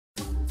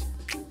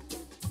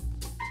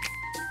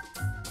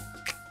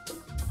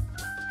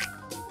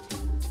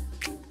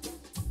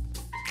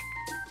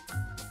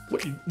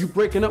What, you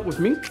breaking up with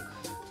me?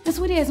 And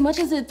sweetie, as much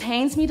as it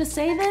pains me to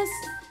say this,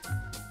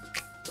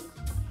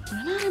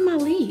 you're not in my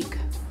league.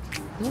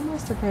 You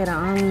must have paid an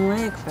arm and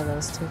leg for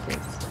those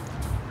tickets.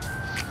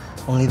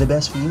 Only the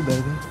best for you,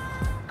 baby.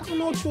 I don't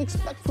know what you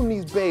expect from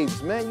these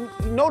babes, man.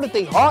 You know that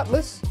they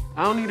heartless.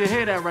 I don't need to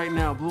hear that right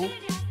now, Blue.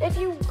 If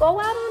you go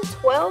out on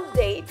 12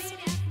 dates,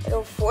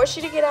 it'll force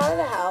you to get out of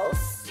the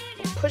house,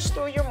 push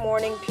through your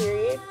mourning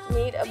period,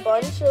 meet a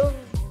bunch of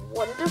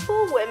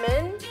wonderful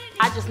women.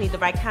 I just need the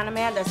right kind of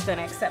man that's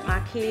gonna accept my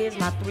kids,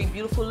 my 3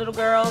 beautiful little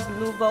girls,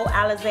 Nouveau,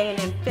 Alizé, and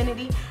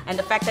Infinity, and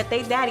the fact that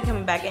they daddy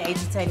coming back in 8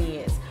 to 10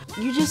 years.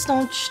 You just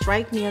don't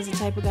strike me as the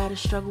type of guy to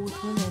struggle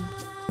with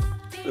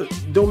women.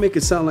 Don't make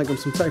it sound like I'm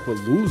some type of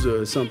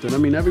loser or something. I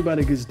mean,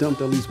 everybody gets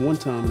dumped at least one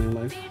time in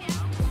their life.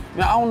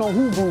 Now, I don't know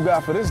who Blue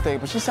got for this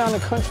date, but she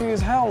sounded country as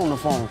hell on the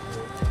phone.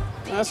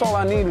 Now, that's all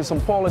I need is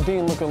some Paula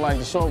Deen looking like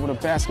to show up with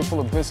a basket full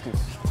of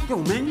biscuits. Yo,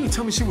 man, you didn't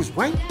tell me she was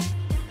white?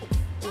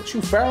 What, you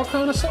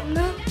Farrakhan or something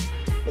now?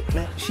 Look,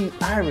 man, she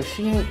Irish.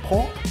 She ain't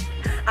pork.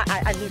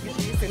 I knew you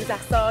as soon as I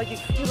saw you.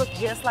 You look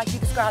just like you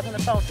described on the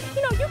phone.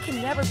 You know, you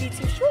can never be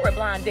too sure at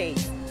blind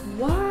dates.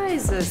 Why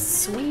is a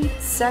sweet,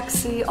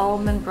 sexy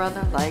almond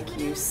brother like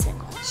you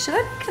single? Should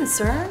I be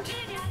concerned?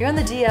 You're on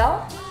the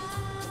DL?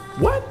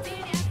 What?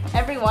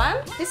 Everyone,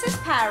 this is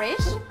Parrish,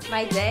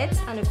 my dad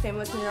and a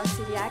famous New York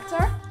City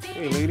actor.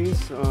 Hey,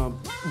 ladies.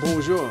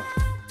 Bonjour.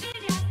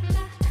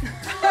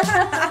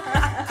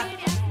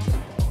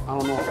 I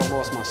don't know if I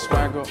lost my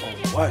swagger or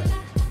what,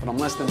 but I'm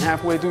less than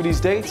halfway through these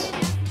dates.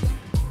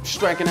 I'm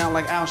striking out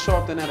like Al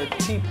Sharpton at a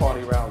Tea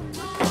Party rally.